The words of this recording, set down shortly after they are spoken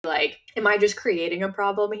like, am I just creating a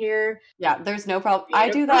problem here? Yeah, there's no problem. I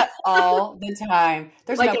do that all the time.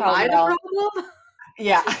 There's Like, no am problem I at the all. problem?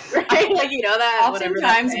 Yeah. Right? Like, you know that, whatever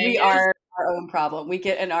that Oftentimes saying we is. are our own problem. We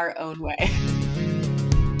get in our own way.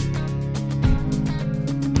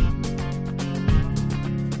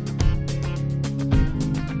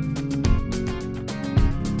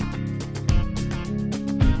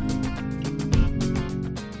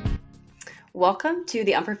 Welcome to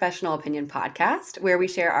the Unprofessional Opinion Podcast, where we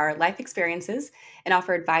share our life experiences and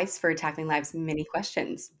offer advice for tackling life's many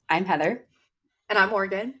questions. I'm Heather. And I'm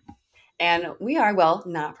Morgan. And we are, well,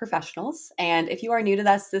 not professionals. And if you are new to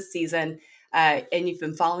us this season and you've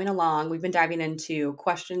been following along, we've been diving into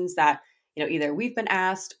questions that, either we've been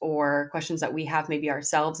asked or questions that we have maybe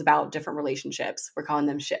ourselves about different relationships. We're calling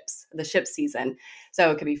them ships, the ship season.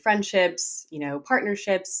 So it could be friendships,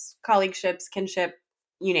 partnerships, colleagueships, kinship,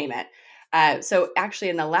 you name it. So actually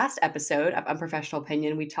in the last episode of Unprofessional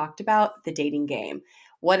Opinion, we talked about the dating game.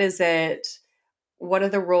 What is it? What are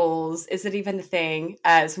the rules? Is it even a thing?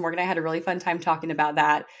 So Morgan and I had a really fun time talking about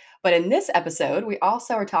that. But in this episode, we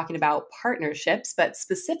also are talking about partnerships, but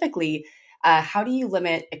specifically, how do you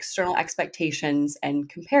limit external expectations and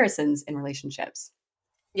comparisons in relationships?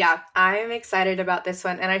 Yeah, I'm excited about this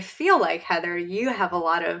one. And I feel like, Heather, you have a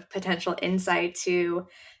lot of potential insight to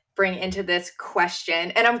bring into this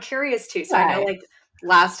question. And I'm curious too. So I know like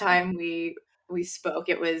last time we spoke,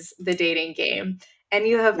 it was the dating game. And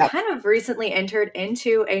you have kind of recently entered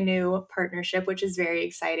into a new partnership, which is very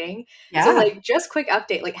exciting. Yeah. So like just quick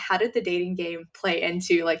update, like how did the dating game play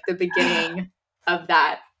into like the beginning of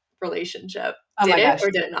that relationship? Did it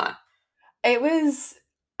or did it not? It was,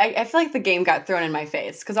 I feel like the game got thrown in my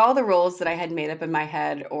face because all the rules that I had made up in my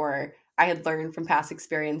head or I had learned from past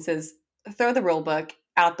experiences, throw the rule book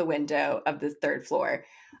out the window of the third floor.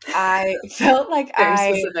 I felt like very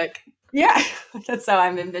specific. Yeah, that's how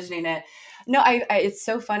I'm envisioning it. No, it's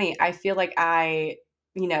so funny. I feel like I,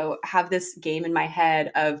 have this game in my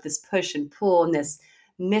head of this push and pull and this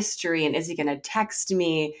mystery. And is he going to text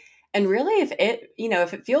me? And really, if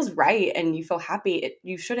it feels right and you feel happy,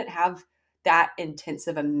 you shouldn't have that intense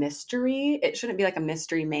of a mystery. It shouldn't be like a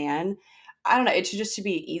mystery man. I don't know. It should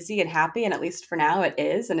be easy and happy. And at least for now it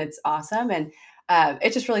is. And it's awesome. And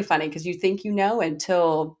it's just really funny because you think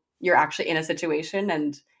until you're actually in a situation.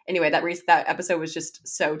 And anyway, that episode was just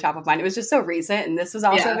so top of mind. It was just so recent. And this was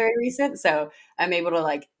also very recent. So I'm able to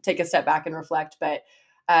like take a step back and reflect. But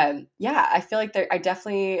I feel like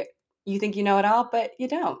you think you know it all, but you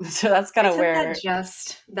don't. So that's kind of where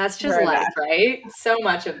that's just life, right? So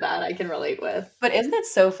much of that I can relate with. But isn't it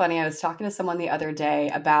so funny? I was talking to someone the other day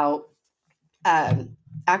about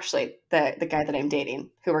actually the guy that I'm dating,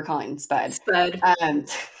 who we're calling Spud.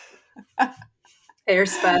 Hey,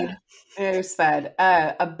 Spud. Hey, Spud.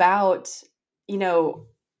 About,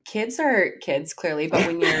 kids are kids clearly, but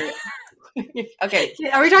when you're okay.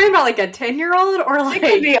 Are we talking about like a 10-year-old or like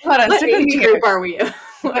what age group are we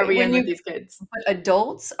in with these kids? But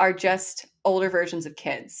adults are just older versions of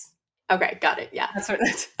kids. Okay, got it. Yeah.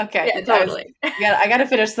 Okay. Yeah, totally. I got to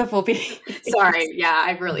finish the full piece. Sorry. Yeah,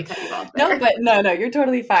 I really cut you off there. No, you're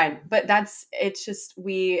totally fine. But it's just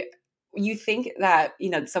you think that,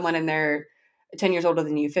 someone in their 10 years older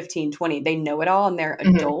than you, 15, 20, they know it all and they're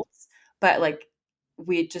adults, but like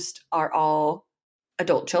we just are all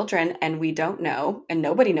adult children and we don't know and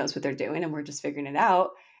nobody knows what they're doing and we're just figuring it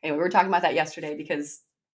out. Anyway, we were talking about that yesterday because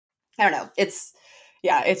I don't know. It's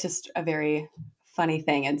just a very funny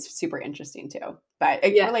thing and super interesting too. But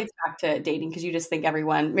it relates back to dating because you just think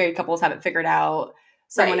married couples have it figured out.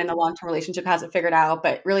 Someone in a long-term relationship has it figured out,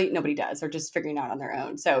 but really nobody does. They're just figuring it out on their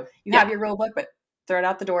own. So you have your rule book, but throw it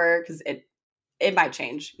out the door because it might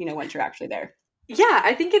change, once you're actually there. Yeah,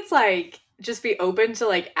 I think it's like just be open to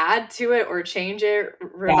like add to it or change it,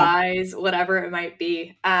 revise, whatever it might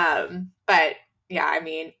be. But yeah, I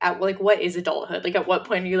mean, what is adulthood? Like, at what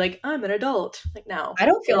point are you like, I'm an adult? Like, no, I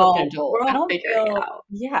don't feel like an adult. We're all figuring it out.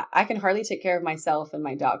 Yeah, I can hardly take care of myself and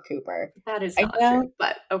my dog Cooper. That is not true,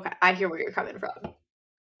 but okay, I hear where you're coming from.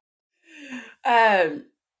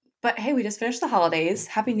 But hey, we just finished the holidays.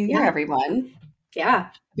 Happy New Year, everyone. Yeah.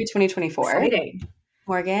 Happy 2024. Exciting.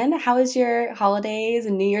 Morgan, how was your holidays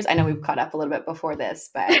and New Year's? I know we've caught up a little bit before this,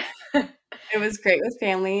 but it was great with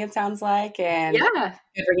family, it sounds like. And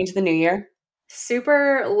good bringing to the new year.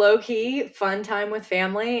 Super low-key, fun time with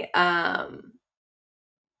family. A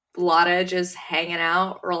lot of just hanging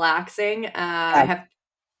out, relaxing. I have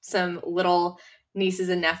some little nieces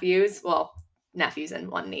and nephews. Well, nephews and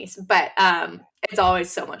one niece. But it's always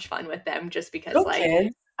so much fun with them just because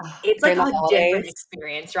kids. It's like a different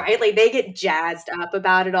experience, right? Like they get jazzed up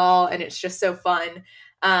about it all and it's just so fun.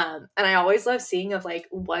 And I always love seeing of like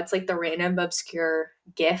what's like the random obscure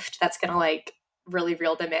gift that's gonna like really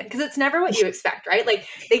reel them in, because it's never what you expect, right? Like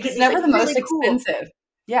they could It's be never like the really most cool. expensive.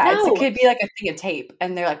 Yeah, it No, could be like a thing of tape,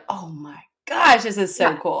 and they're like, "Oh my gosh, this is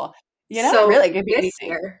so yeah. cool." You know? So Really, it could be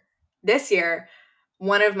anything. this year,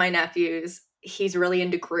 one of my nephews, he's really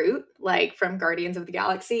into Groot, like from Guardians of the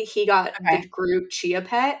Galaxy. He got the Okay. Groot Chia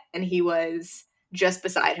Pet, and he was just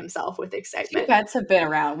beside himself with Chia excitement. Pets have been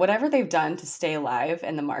around. Whatever they've done to stay alive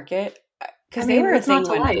in the market, I because they mean, were a what's not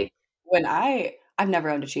thing to like? when I've never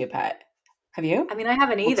owned a Chia Pet. Have you? I mean, I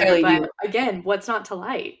haven't Well, either, clearly but you again, what's not to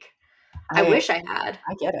like? I I wish I had.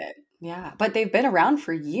 I get it. Yeah, but they've been around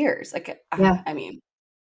for years. Like, Yeah. I mean,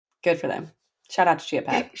 good for them. Shout out to Chia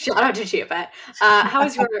Pet. Shout out to Chia Pet. How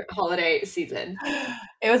was your holiday season?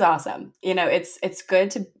 It was awesome. You know, it's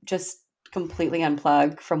good to just completely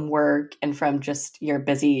unplug from work and from just your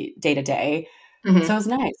busy day to day. So Hmm. it was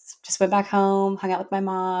nice. Just went back home, hung out with my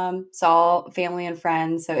mom, saw family and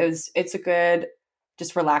friends. So it's a good,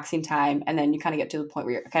 just relaxing time. And then you kind of get to the point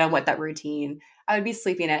where you're kind of want that routine. I would be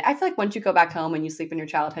sleeping in. I feel like once you go back home and you sleep in your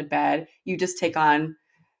childhood bed, you just take on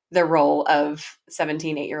the role of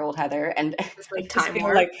 17, 8-year-old Heather. And Just I like just Time feel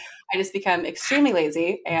War. like I just become extremely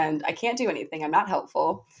lazy and I can't do anything. I'm not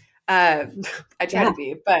helpful. Uh, I try to Yeah.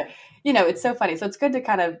 be, but it's so funny. So it's good to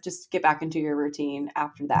kind of just get back into your routine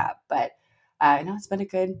after that. But no, it's been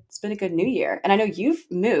a good new year. And I know you've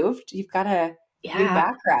moved. You've got a new Yeah.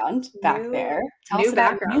 background back New there. Tell us new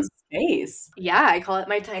about your new background. space. Yeah, I call it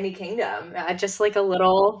my tiny kingdom. Just like a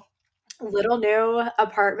little new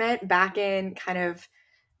apartment back in kind of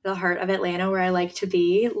the heart of Atlanta where I like to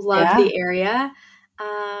be. Love Yeah. the area.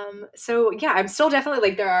 So yeah, I'm still definitely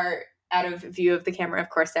like there are out of view of the camera, of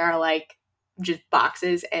course, there are like just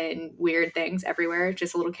boxes and weird things everywhere,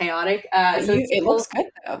 just a little chaotic. But So it's it looks still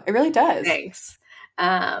good though. It really does. thanks.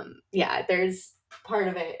 Yeah, there's part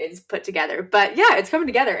of it is put together, but yeah, it's coming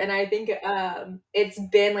together, and I think it's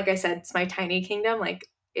been like I said, it's my tiny kingdom. Like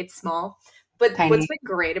it's small, but what's Tiny. been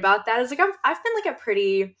great about that is like I've been like a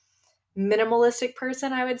pretty minimalistic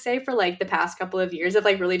person, I would say, for like the past couple of years of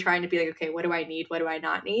like really trying to be like, okay, what do I need? What do I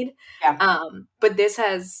not need? Yeah. But this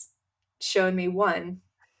has shown me, one,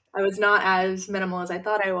 I was not as minimal as I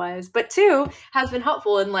thought I was, but two, has been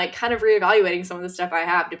helpful in like kind of reevaluating some of the stuff I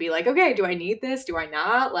have to be like, okay, do I need this? Do I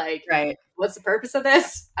not? Like, Right. what's the purpose of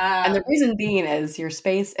this? And the reason being is your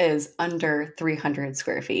space is under 300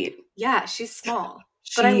 square feet. Yeah, she's small,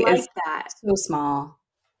 but I She like is that. so small.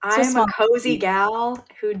 So I'm a small. cozy gal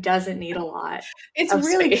who doesn't need a lot It's of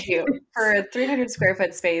really space. cute. For a 300 square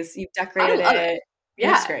foot space, you've I decorated love it. it. It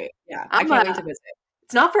looks Yeah. great. Yeah. I I'm can't wait a to visit.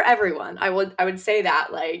 It's not for everyone. I would say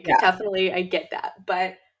that, like, Yeah. definitely I get that,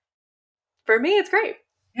 but for me, it's great,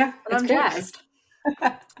 Yeah. and It's I'm great. jazzed.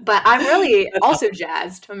 But I'm really That's also awesome.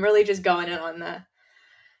 jazzed. I'm really just going in on the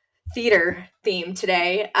theater theme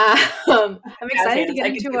today. I'm Jazz excited to hands. get I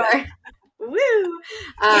can into see that. our woo.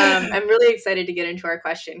 I'm really excited to get into our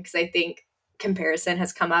question because I think comparison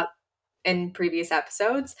has come up in previous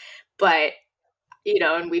episodes, but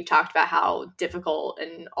and we've talked about how difficult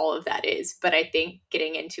and all of that is. But I think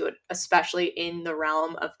getting into it, especially in the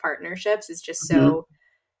realm of partnerships, is just Mhm.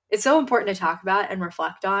 it's so important to talk about and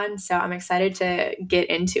reflect on. So I'm excited to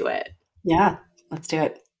get into it. Yeah. Let's do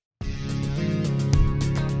it.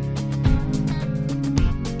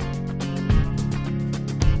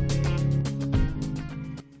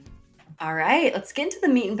 All right. Let's get into the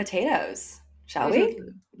meat and potatoes, shall we?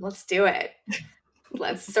 Let's do it.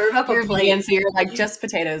 Let's serve up a You're plate. vegan, so you're like just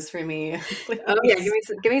potatoes for me, Oh yeah, please.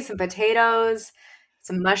 give me some potatoes,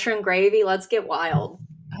 some mushroom gravy. Let's get wild.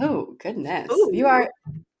 Oh, goodness. You Ooh. are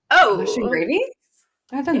mushroom Oh, gravy?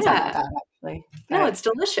 That doesn't sound that yeah. bad, actually. No, But it's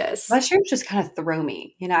delicious. mushrooms just kind of throw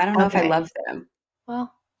me. I don't know if I Okay. love them.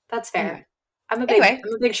 Well, that's Anyway. fair. Anyway.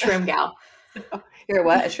 I'm a big shroom gal. You're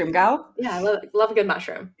what? A shrimp gal? Yeah, I love a good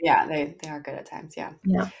mushroom. Yeah, they are good at times. Yeah.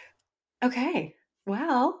 Yeah. Okay.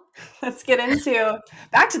 Well, let's get into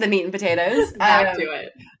back to the meat and potatoes. Back to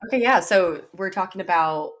it. Okay, yeah. So we're talking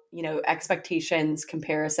about, expectations,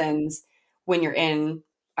 comparisons when you're in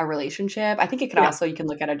a relationship. I think it could Yeah. also, you can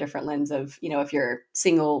look at a different lens of, if you're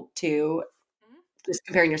single too, just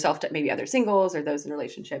comparing yourself to maybe other singles or those in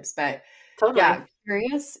relationships. But Totally. yeah,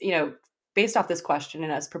 curious, based off this question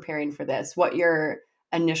and us preparing for this, what your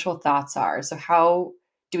initial thoughts are. So how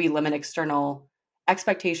do we limit external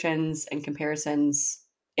expectations and comparisons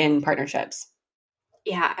in partnerships?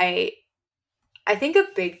 Yeah, I think a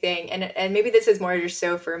big thing, and maybe this is more just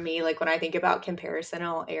so for me, like when I think about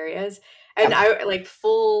comparisonal areas, and Yeah. I like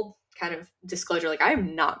full kind of disclosure, like I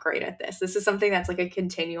am not great at this. This is something that's like a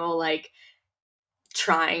continual like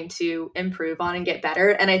trying to improve on and get better.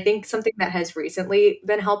 And I think something that has recently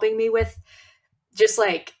been helping me with just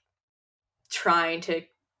like trying to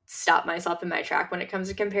stop myself in my track when it comes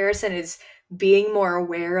to comparison is being more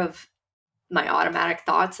aware of my automatic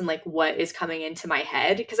thoughts and like what is coming into my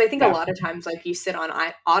head. Because I think a Yeah. lot of times like you sit on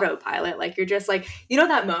autopilot, like you're just like, you know,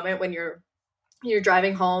 that moment when you're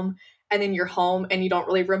driving home and then you're home and you don't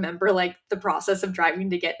really remember like the process of driving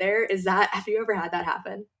to get there. Is that, have you ever had that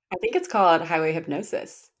happen? I think it's called highway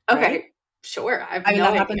hypnosis, right? Okay, sure. I have I mean, no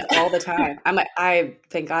that happens idea. all the time. I'm like, I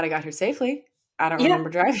thank God I got here safely. I don't Yeah, remember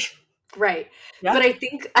driving. right. But Yeah. I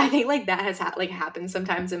think like that has like happened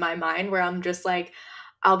sometimes in my mind where I'm just like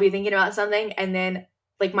I'll be thinking about something and then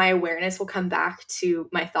like my awareness will come back to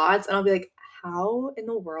my thoughts and I'll be like, how in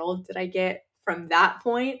the world did I get from that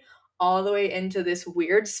point all the way into this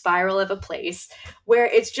weird spiral of a place where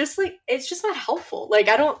it's just not helpful. Like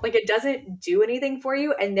I don't like it doesn't do anything for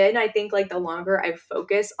you. And then I think like the longer I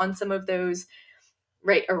focus on some of those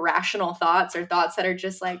right irrational thoughts or thoughts that are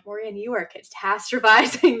just like, Maureen, you are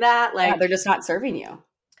catastrophizing that, Yeah, like they're just not serving you.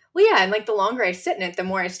 well, yeah, and like the longer I sit in it, the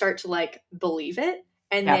more I start to like believe it.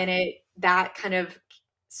 And Yeah. then that kind of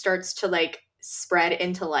starts to like spread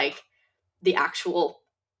into like the actual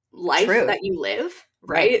life True. that you live,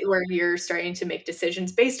 Right. right? Where you're starting to make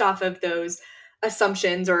decisions based off of those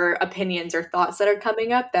assumptions or opinions or thoughts that are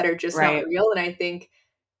coming up that are just not Right. real. And I think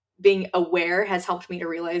being aware has helped me to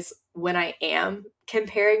realize when I am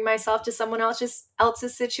comparing myself to someone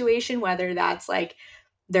else's situation, whether that's like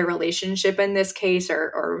their relationship in this case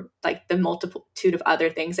or like the multitude of other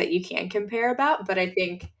things that you can compare about. But I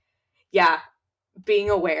think, yeah, being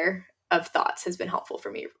aware of thoughts has been helpful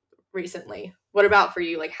for me recently. What about for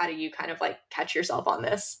you? Like, how do you kind of like catch yourself on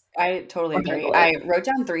this I totally or agree. handle it? I wrote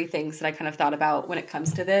down 3 things that I kind of thought about when it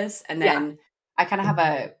comes to this, and Yeah. then I kind of have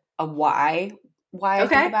a why I think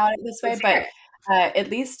Okay. about it this way, Let's hear but, it. at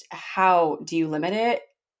least how do you limit it?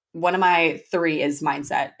 One of my 3 is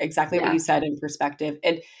mindset, exactly what Yeah. you said in perspective,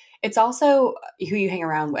 and it's also who you hang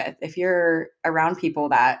around with. If you're around people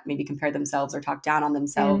that maybe compare themselves or talk down on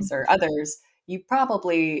themselves Mm, or others, you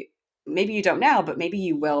probably maybe you don't now, but maybe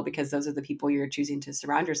you will because those are the people you're choosing to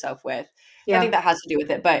surround yourself with. So I think yeah. that has to do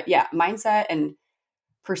with it. But yeah, mindset and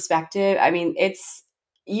perspective. I mean, it's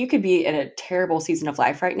you could be in a terrible season of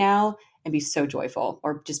life right now and be so joyful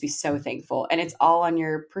or just be so thankful. And it's all on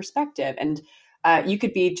your perspective. And you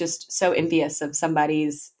could be just so envious of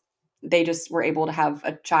somebody's, they just were able to have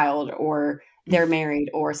a child or they're married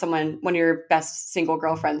or someone, one of your best single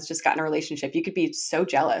girlfriends just got in a relationship. You could be so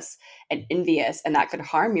jealous and envious, and that could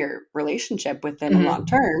harm your relationship with them in long Mhm.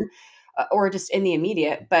 term or just in the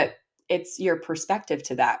immediate. But it's your perspective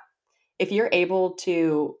to that. If you're able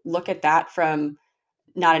to look at that from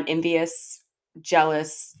not an envious,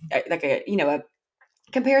 jealous, like a, a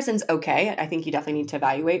comparison's okay. I think you definitely need to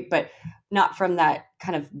evaluate, but not from that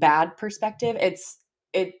kind of bad perspective. It,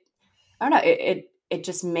 I don't know, it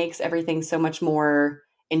just makes everything so much more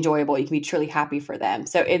enjoyable. You can be truly happy for them.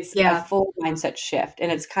 So it's a Yeah. full mindset shift.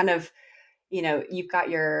 And it's kind of, you've got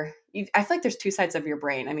I feel like there's 2 sides of your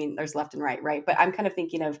brain. I mean, there's left and right, right? But I'm kind of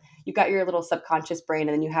thinking of you've got your little subconscious brain,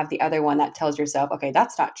 and then you have the other one that tells yourself, okay,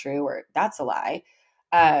 that's not true, or that's a lie.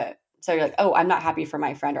 Uh, so you're like, oh, I'm not happy for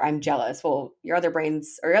my friend, or I'm jealous. Well, your other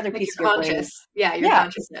brains or your other Like piece of your your brain, conscious. Yeah, your yeah,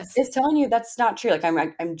 consciousness. is telling you that's not true. Like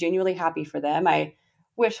I'm genuinely happy for them. I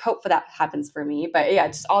hope for that happens for me. But yeah,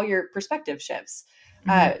 just all your perspective shifts.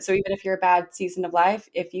 Mhm. So even if you're a bad season of life,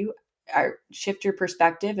 if you shift your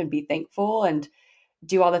perspective and be thankful and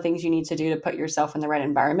do all the things you need to do to put yourself in the right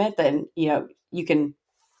environment, then you can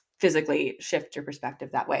physically shift your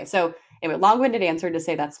perspective that way. So anyway, long-winded answer to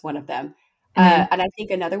say that's one of them. Mhm. And I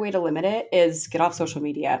think another way to limit it is get off social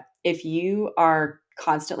media. If you are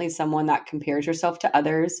constantly someone that compares yourself to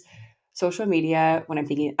others, social media, when I'm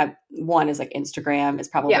thinking, one is like Instagram is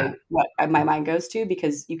Yeah. probably what my mind goes to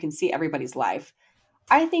because you can see everybody's life.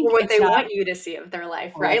 I Or think what it's they not want you to see of their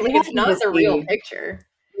life, what right? they Like want it's you not to the real see. picture.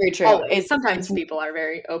 Very true. Always. It's Sometimes people are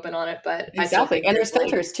very open on it, but I still exactly, think and there's there's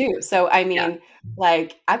like filters too. So, I yeah. mean,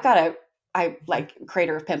 like, I like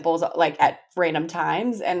crater of pimples like at random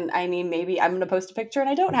times, and I mean, maybe I'm gonna post a picture and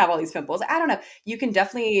I don't have all these pimples. I don't know. You can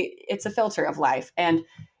definitely, it's a filter of life, and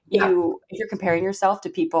Yeah. if you're comparing yourself to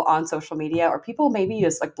people on social media or people maybe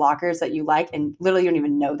just like bloggers that you like and literally you don't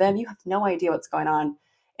even know them, you have no idea what's going on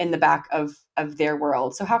in the back of their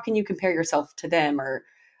world. So how can you compare yourself to them or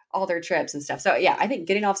all their trips and stuff? So yeah, I think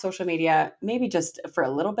getting off social media, maybe just for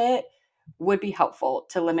a little bit, would be helpful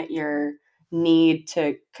to limit your need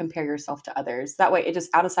to compare yourself to others. That way, it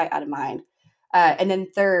just out of sight, out of mind. And then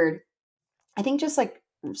third, I think just like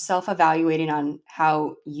self evaluating on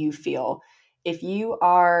how you feel. if you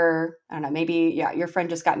are, I don't know, maybe, yeah, your friend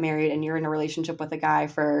just got married and you're in a relationship with a guy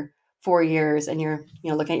for 4 years and you're,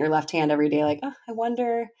 looking at your left hand every day, like, oh, I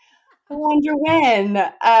wonder when,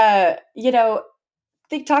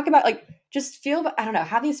 they talk about like, just feel, I don't know,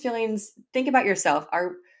 have these feelings, think about yourself.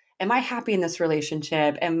 Am I happy in this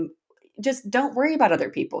relationship? And just don't worry about other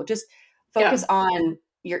people. Just Yeah. focus on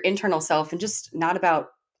your internal self and just not about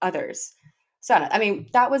others. So I mean,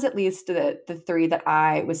 that was at least the three that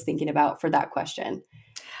I was thinking about for that question.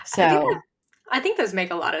 I think So I think those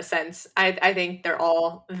make a lot of sense. I think they're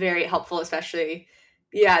all very helpful, especially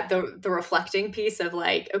yeah, the reflecting piece of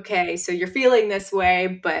like, okay, so you're feeling this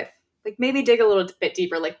way, but like maybe dig a little bit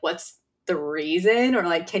deeper, like what's the reason or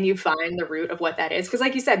like can you find the root of what that is? Because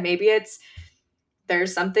like you said, maybe it's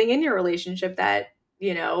there's something in your relationship that,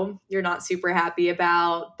 you're not super happy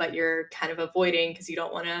about, but you're kind of avoiding because you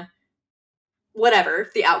don't want to whatever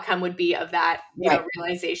the outcome would be of that, right.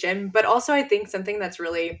 realization. But also I think something that's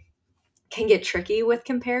really can get tricky with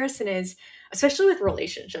comparison is especially with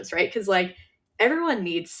relationships, right? Because like everyone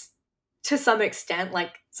needs to some extent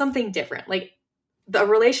like something different. Like the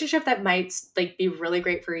relationship that might like be really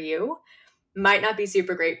great for you might not be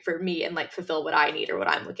super great for me and like fulfill what I need or what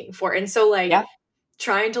I'm looking for. And so like Yeah.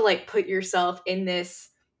 trying to like put yourself in this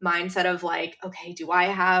mindset of like, okay, do I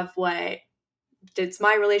have what does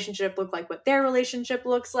my relationship look like what their relationship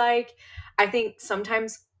looks like? I think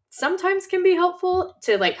sometimes can be helpful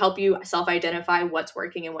to like help you self-identify what's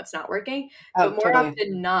working and what's not working. Oh, But more often totally.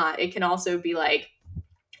 than not, it can also be like,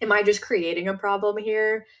 am I just creating a problem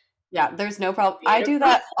here? Yeah. There's no problem. I Create a do problem?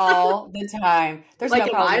 that all the time. There's Like, no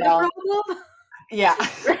am problem I at the all. problem? Yeah.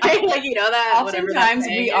 Right? Like, that, whatever that Oftentimes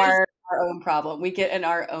saying we is. are our own problem. We get in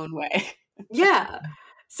our own way. Yeah.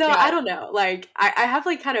 So I Yeah. don't know. Like I have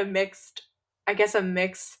like kind of mixed, I guess a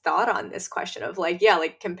mixed thought on this question of like, yeah,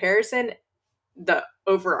 like comparison, the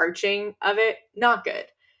overarching of it, not good.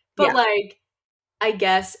 But Yeah. like, I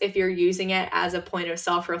guess if you're using it as a point of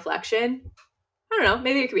self-reflection, I don't know,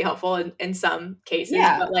 maybe it could be helpful in some cases.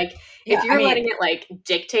 Yeah. But like if Yeah. I you're mean, letting it like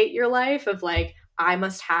dictate your life of like, I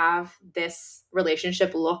must have this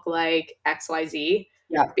relationship look like XYZ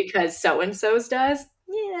yeah. because so and so's does,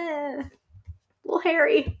 yeah. A little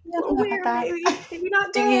hairy, Yeah, a I don't little know about weird, that. maybe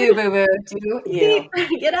not Do good. you, boo boo? Do Beep,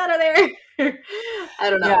 you? get out of there. I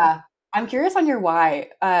don't know. Yeah. I'm curious on your why.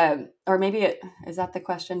 Or maybe is that the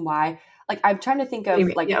question? Why? Like, I'm trying to think What do you of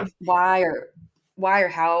mean? like Yeah. why or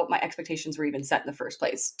how my expectations were even set in the first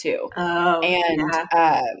place, too. Oh, And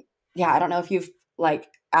yeah. yeah, I don't know if you've like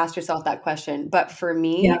asked yourself that question, but for Yeah.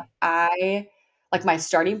 me, I like my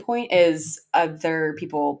starting point is other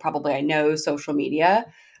people probably I know, social media,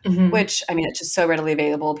 Mhm. which I mean, it's just so readily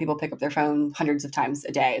available. People pick up their phone hundreds of times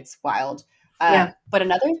a day. It's wild. Yeah. But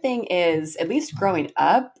another thing is, at least growing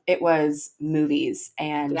up, it was movies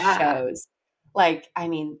and Yeah. shows. Like, I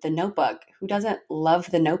mean, The Notebook. Who doesn't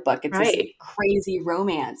love The Notebook? It's this Right. crazy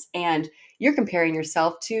romance, and you're comparing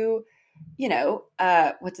yourself to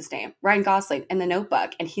what's his name? Ryan Gosling in The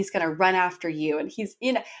Notebook, and he's gonna run after you, and he's,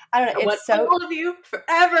 I don't I know, want it's so all of you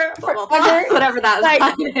forever, blah, blah, blah. forever. Whatever that Like,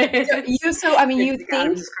 line is. I mean, Oh you my God, I'm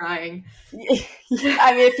think just crying.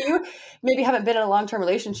 I mean, if you maybe haven't been in a long-term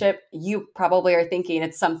relationship, you probably are thinking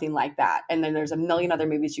it's something like that. And then there's a million other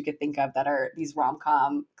movies you could think of that are these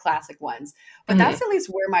rom-com classic ones. But Mhm. that's at least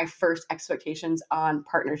where my first expectations on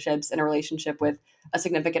partnerships in a relationship with a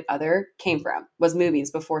significant other came from, was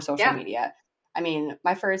movies before social Yeah. media. I mean,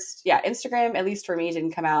 my first, yeah, Instagram, at least for me,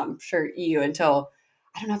 didn't come out, I'm sure you, until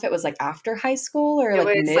I don't know if it was like after high school or It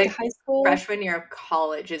like was mid like high school. freshman year of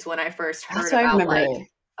college is when I first That's heard what I about remember. like,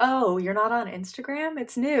 oh, you're not on Instagram?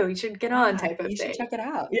 It's new. You should get on Yeah, type of you should thing. check it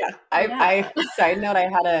out. Yeah. Yeah. I side note, I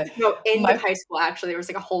had a No, end of my high school, actually, there was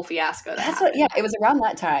like a whole fiasco that that's what yeah, happened. it was around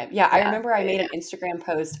that time. Yeah, I Yeah. remember I Yeah. made an Instagram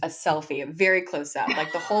post, a selfie, very close up.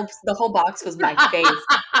 Like the whole box was my face.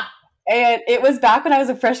 Yeah. And it was back when I was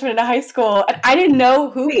a freshman in high school, and I didn't know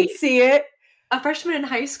who could Wait, see it. a freshman in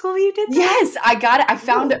high school you did that? Yes, I got it. I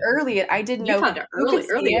found it Oh, early, and I didn't you know found it who could early,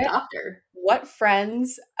 see early it, adopter. what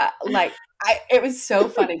friends, like, it was so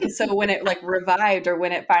funny because so when it, like, revived or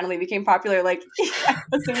when it finally became popular, like,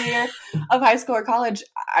 a senior year of high school or college,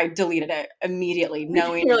 I deleted it immediately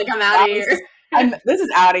knowing, You're like, I'm out wow, of here. this is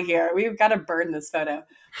out of here. We've gotta burn this photo.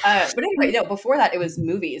 But anyway, no, before that, it was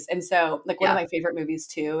movies, and so, like, one of Yeah, my favorite movies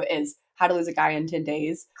too is How to Lose a Guy in 10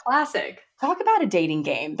 Days. classic. Talk about a dating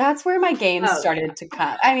game. That's where my games Oh, started to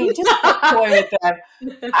come. I mean, just yeah. toy with them.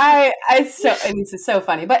 I mean, this is so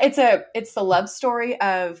funny, but it's the love story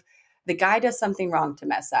of the guy does something wrong to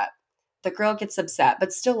mess up. The girl gets upset,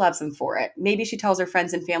 but still loves him for it. Maybe she tells her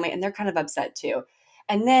friends and family, and they're kind of upset too.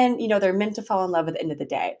 And then, they're meant to fall in love at the end of the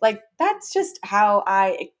day. Like, that's just how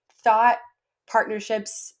I thought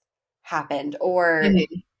partnerships happened, or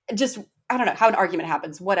Mhm. just, I don't know, how an argument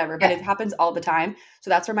happens, whatever, but Yeah. it happens all the time. So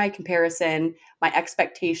that's where my comparison, my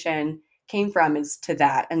expectation came from, is to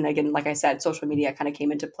that. And again, like I said, social media kind of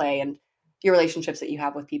came into play, and your relationships that you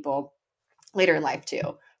have with people later in life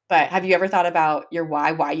too. But have you ever thought about your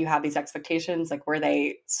why you have these expectations, like where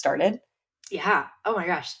they started? Yeah. Oh my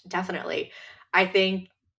gosh, definitely. I think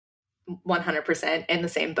 100% in the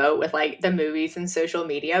same boat with like the movies and social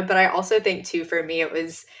media, but I also think too for me it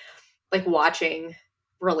was like watching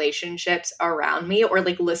relationships around me or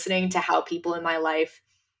like listening to how people in my life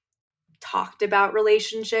talked about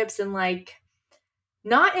relationships and like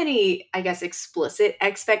not any, I guess, explicit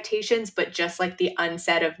expectations, but just like the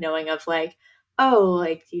unsaid of knowing of like, oh,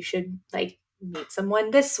 like you should like meet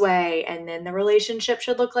someone this way and then the relationship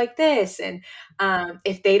should look like this. And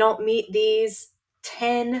if they don't meet these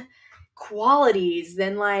 10 qualities,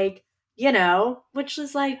 then like, which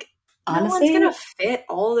is like, no one's gonna Honestly, fit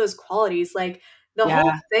all those qualities. Like the whole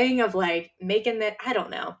yeah. thing of like making that, I don't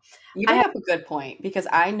know. You I bring have, up a good point, because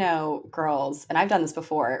I know girls, and I've done this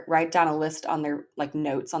before, write down a list on their like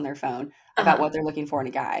notes on their phone about uh, what they're looking for in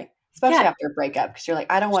a guy, especially yeah, after a breakup, because you're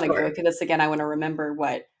like, I don't want to sure. go through this again. I want to remember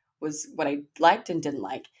what I liked and didn't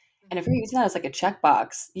like. And if you're using that as like a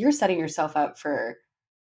checkbox, you're setting yourself up for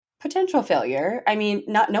potential failure. I mean,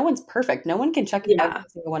 not no one's perfect. No one can check every Yeah.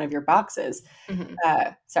 single one of your boxes. Mhm.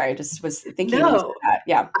 Sorry, I just was thinking when you No, said that.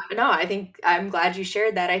 Yeah. no, I think I'm glad you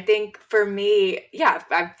shared that. I think for me, yeah,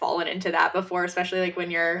 I've fallen into that before, especially like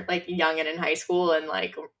when you're like young and in high school and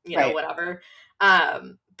like, Right. whatever.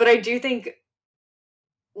 But I do think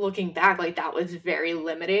looking back, like that was very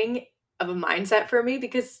limiting of a mindset for me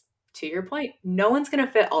because to your point, no one's gonna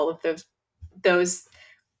fit all of those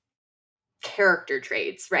character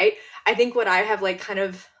traits, right? I think what I have like kind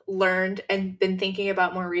of learned and been thinking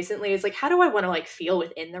about more recently is like how do I want to like feel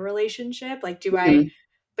within the relationship? Like do I Mhm.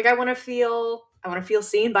 like I want to feel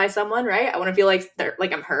seen by someone, right? I want to feel like they're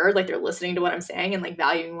like I'm heard, like they're listening to what I'm saying and like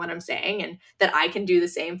valuing what I'm saying and that I can do the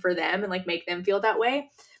same for them and like make them feel that way.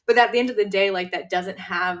 But at the end of the day, like that doesn't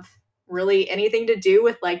have really anything to do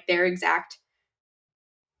with like their exact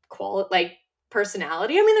like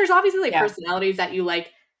personality. I mean, there's obviously like Yeah. personalities that you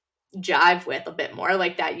like jive with a bit more,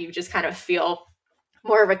 like that you just kind of feel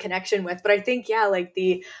more of a connection with. But I think, yeah, like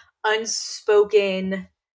the unspoken,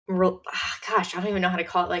 gosh, I don't even know how to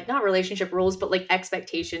call it, like not relationship rules, but like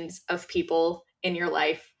expectations of people in your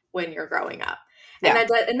life when you're growing up. And Yeah.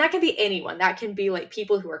 that can be anyone. That can be like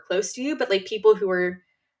people who are close to you, but like people who are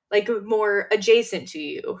like more adjacent to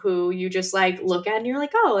you, who you just like look at and you're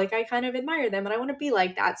like, oh, like I kind of admire them and I want to be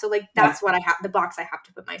like that. So like Yeah. that's what I have the box I have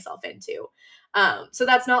to put myself into. So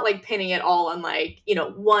that's not like pinning it all on like,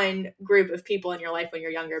 one group of people in your life when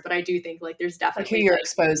you're younger, but I do think like there's Like who definitely you're like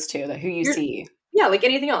exposed to, like who you you're see. yeah, like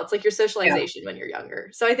anything else, like your Yeah. socialization when you're younger.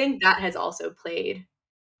 So I think that has also played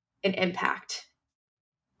an impact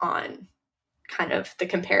on kind of the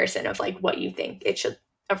comparison of like what you think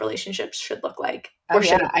a relationship should look like Oh, or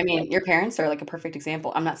should yeah. have I looked mean, like. your parents are like a perfect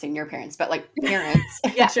example. I'm not saying your parents, but like parents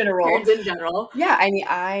in Yeah, general. parents in general. Yeah, I mean,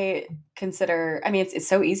 it's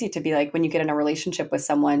so easy to be like when you get in a relationship with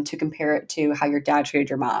someone to compare it to how your dad treated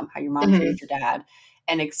your mom, how your mom Mhm, treated your dad,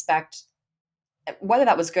 and expect whether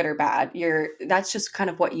that was good or bad, that's just kind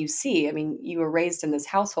of what you see. I mean, you were raised in this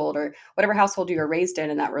household, or whatever household you were raised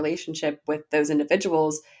in that relationship with those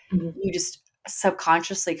individuals, mhm, you just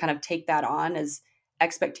subconsciously kind of take that on as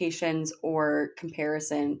expectations or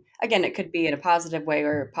comparison. Again, it could be in a positive way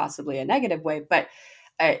or possibly a negative way, but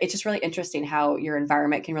it's just really interesting how your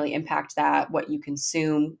environment can really impact that, what you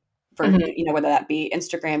consume for, mhm. whether that be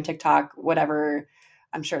Instagram, TikTok, whatever.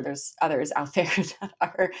 I'm sure there's others out there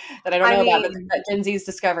that I don't I know about mean, that Gen Z is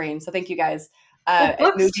discovering. So thank you guys. well,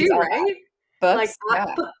 books Movies, too, all that. right? Like Books. Yeah.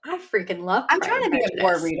 I freaking love I'm Pride trying and to be a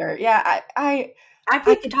more Prejudice. reader. Yeah. I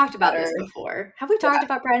We've could talked do about better. this before. Have we talked Yeah.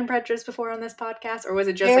 about Pride and Prejudice before on this podcast, or was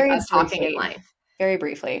it just like Very us talking in briefly. life? Very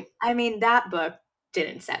briefly. I mean, that book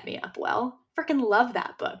didn't set me up well. Freaking love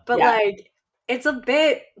that book, but Yeah. like, it's a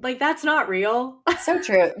bit like that's not real. A So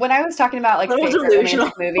true. When I was talking about like little favorite delusional.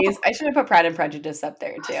 romantic movies, I should have put Pride and Prejudice up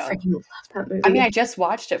there I too. freaking love that I mean, movie. I just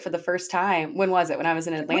watched it for the first time. When was it? When I was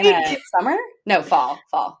in Atlanta, Wait, summer? No, fall.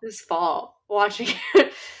 Fall. this fall watching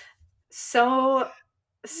it. So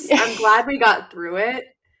Yeah. I'm glad we got through it.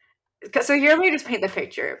 So here, let me just paint the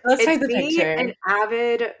picture. Let's It's paint the me, picture. an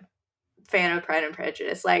avid fan of Pride and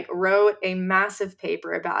Prejudice, like wrote a massive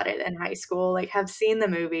paper about it in high school, like have seen the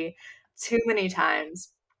movie too many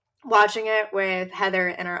times, watching it with Heather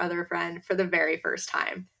and our other friend for the very first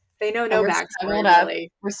time. They know And no we're backstory snuggled up.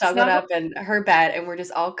 really. We're snuggled Snuggle, up in her bed and we're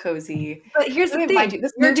just all cozy. but here's the Let me remind thing, you,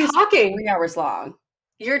 this you're movie's talking. 3 hours long.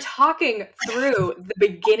 you're talking through the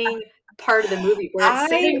beginning part of the movie where it's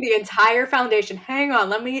setting the entire foundation. Hang on,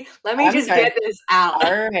 let me just get this out.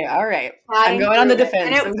 All right. I'm going on the defense.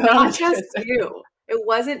 And it was not just you. It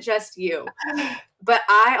wasn't just you. But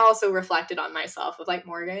I also reflected on myself of like,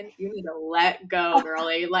 Morgan, you need to let go,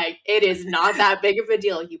 girlie. Like, it is not that big of a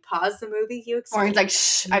deal. You pause the movie, you explain. Morgan's like,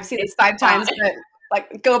 shh, I've seen this 5 times, but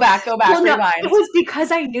like, go back, well, rewind. No, it was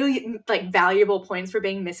because I knew like valuable points were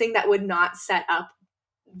being missing that would not set up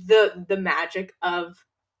the magic of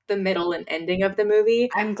the middle and ending of the movie.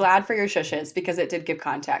 I'm glad for your shushes because it did give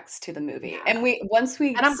context to the movie. Yeah. And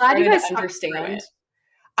I'm glad you guys understand.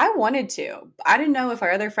 I wanted to. I didn't know if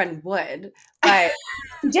our other friend would, but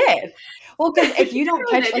he did. Well, because if you don't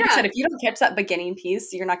catch, like you said, if you don't catch that beginning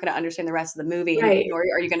piece, you're not going to understand the rest of the movie. Right. Nor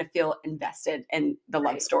are you going to feel invested in the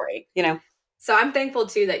love story, you know? So I'm thankful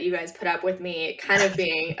too that you guys put up with me kind of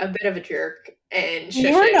being a bit of a jerk and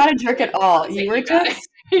you were not a jerk at all. You were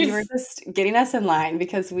just getting us in line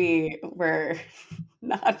because we were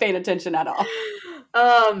not paying attention at all.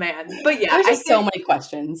 Oh man. But yeah, there's just so many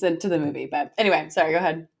questions into the movie. But anyway, sorry, go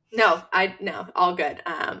ahead. No, all good.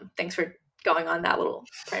 Thanks for going on that little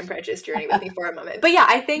Pride and Prejudice journey with me for a moment. But yeah,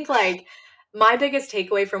 I think like my biggest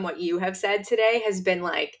takeaway from what you have said today has been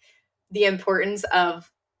like the importance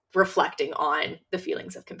of reflecting on the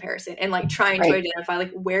feelings of comparison and like trying to identify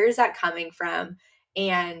like where is that coming from,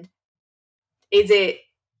 and is it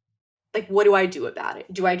like, what do I do about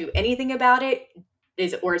it? Do I do anything about it?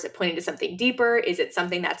 Is it pointing to something deeper? Is it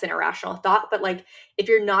something that's an irrational thought? But like, if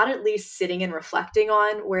you're not at least sitting and reflecting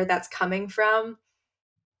on where that's coming from,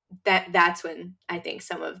 that's when I think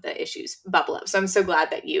some of the issues bubble up. So I'm so glad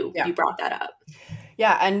that you brought that up.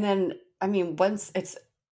 Yeah. And then, I mean,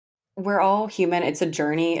 we're all human. It's a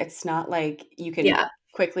journey. It's not like you can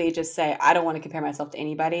quickly just say, I don't want to compare myself to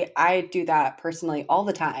anybody. I do that personally all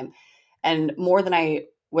the time, and more than I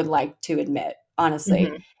would like to admit,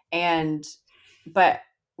 honestly. Mm-hmm. But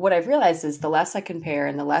what I've realized is the less I compare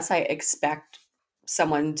and the less I expect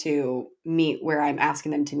someone to meet where I'm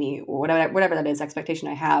asking them to meet, or whatever that is, expectation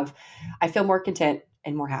I have, I feel more content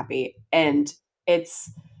and more happy. And it's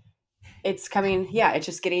coming. Yeah. It's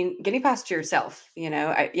just getting past yourself, you know.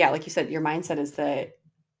 Like you said, your mindset is that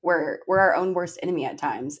we're our own worst enemy at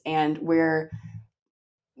times, and we're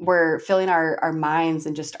filling our minds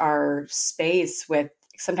and just our space with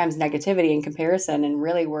sometimes negativity and comparison. And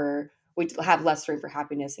really we have less room for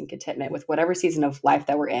happiness and contentment with whatever season of life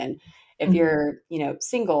that we're in. If you're,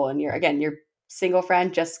 single and your single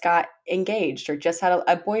friend just got engaged or just had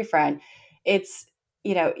a boyfriend, it's,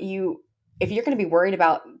 if you're going to be worried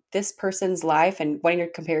about this person's life and wanting to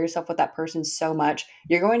compare yourself with that person so much,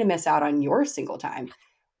 you're going to miss out on your single time.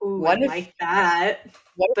 Ooh, what if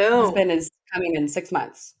your husband is coming in 6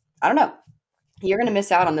 months? I don't know. You're going to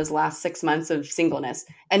miss out on those last 6 months of singleness.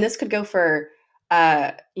 And this could go for,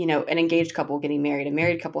 an engaged couple getting married, a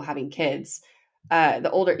married couple having kids, the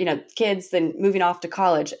older, kids, then moving off to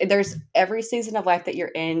college. There's every season of life that you're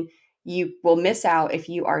in, you will miss out if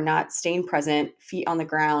you are not staying present, feet on the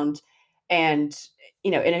ground, and,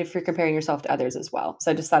 and if you're comparing yourself to others as well.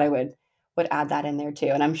 So I just thought I would add that in there too.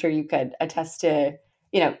 And I'm sure you could attest to,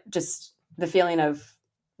 just the feeling of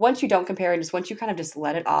once you don't compare and just once you kind of just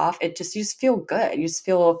let it off, you just feel good. You just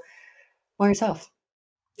feel more yourself.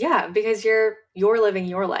 Yeah, because you're living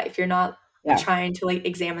your life. You're not trying to like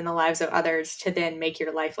examine the lives of others to then make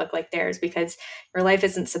your life look like theirs, because your life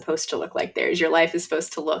isn't supposed to look like theirs. Your life is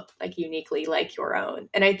supposed to look like uniquely like your own.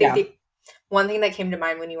 And I think the one thing that came to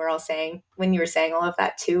mind when you were saying all of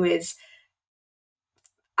that too is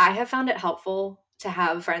I have found it helpful to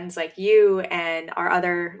have friends like you and our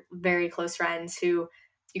other very close friends who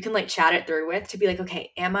you can like chat it through with, to be like,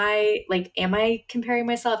 okay, am I comparing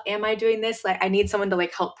myself? Am I doing this? Like, I need someone to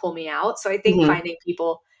like help pull me out. So I think finding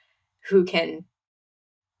people who can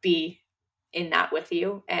be in that with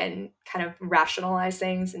you and kind of rationalize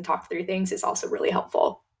things and talk through things is also really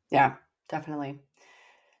helpful. Yeah, definitely.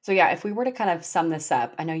 So yeah, if we were to kind of sum this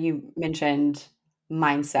up, I know you mentioned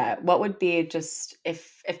mindset. What would be, just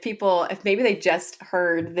if maybe they just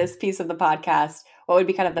heard this piece of the podcast, what would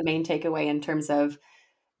be kind of the main takeaway in terms of,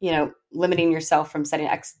 limiting yourself from setting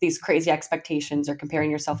these crazy expectations or comparing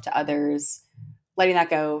yourself to others, letting that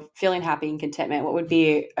go, feeling happy and contentment? What would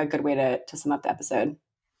be a good way to sum up the episode?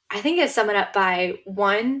 I think it's sum it up by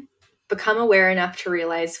 1, become aware enough to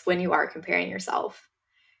realize when you are comparing yourself.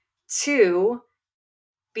 2,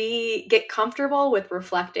 get comfortable with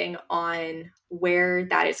reflecting on where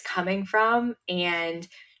that is coming from and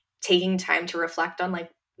taking time to reflect on like,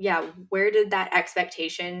 where did that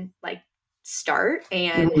expectation like start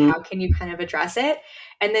and how can you kind of address it?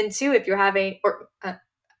 And then 2, if you're having,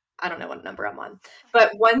 I don't know what number I'm on,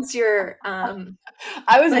 but once you're,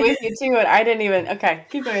 I was with you too, and I didn't even, okay,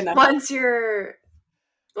 keep going though. Once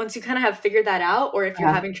you kind of have figured that out, or if you're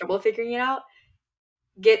having trouble figuring it out,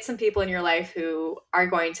 get some people in your life who are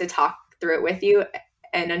going to talk through it with you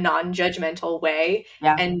in a non-judgmental way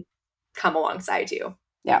and come alongside you.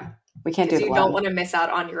 Yeah. We can't do it alone. You don't want to miss out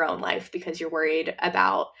on your own life because you're worried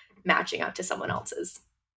about matching up to someone else's.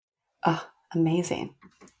 Oh, amazing.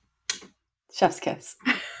 Chef's kiss.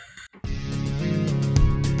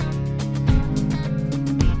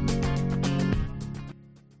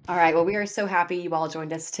 All right. Well, we are so happy you all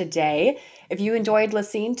joined us today. If you enjoyed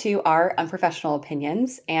listening to our unprofessional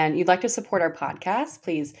opinions and you'd like to support our podcast,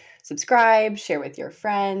 please subscribe, share with your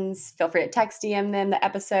friends. Feel free to text DM them the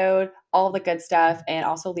episode, all the good stuff, and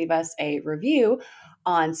also leave us a review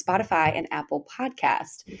on Spotify and Apple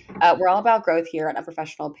Podcast. We're all about growth here on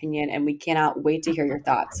Unprofessional Opinion, and we cannot wait to hear your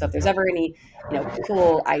thoughts. So if there's ever any,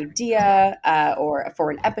 cool idea or for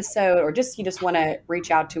an episode, or you just want to reach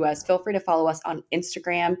out to us, feel free to follow us on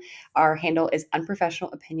Instagram. Our handle is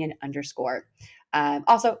unprofessionalopinion_.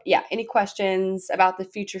 Also, any questions about the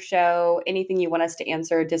future show, anything you want us to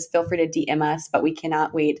answer, just feel free to DM us, but we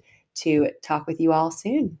cannot wait to talk with you all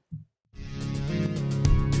soon.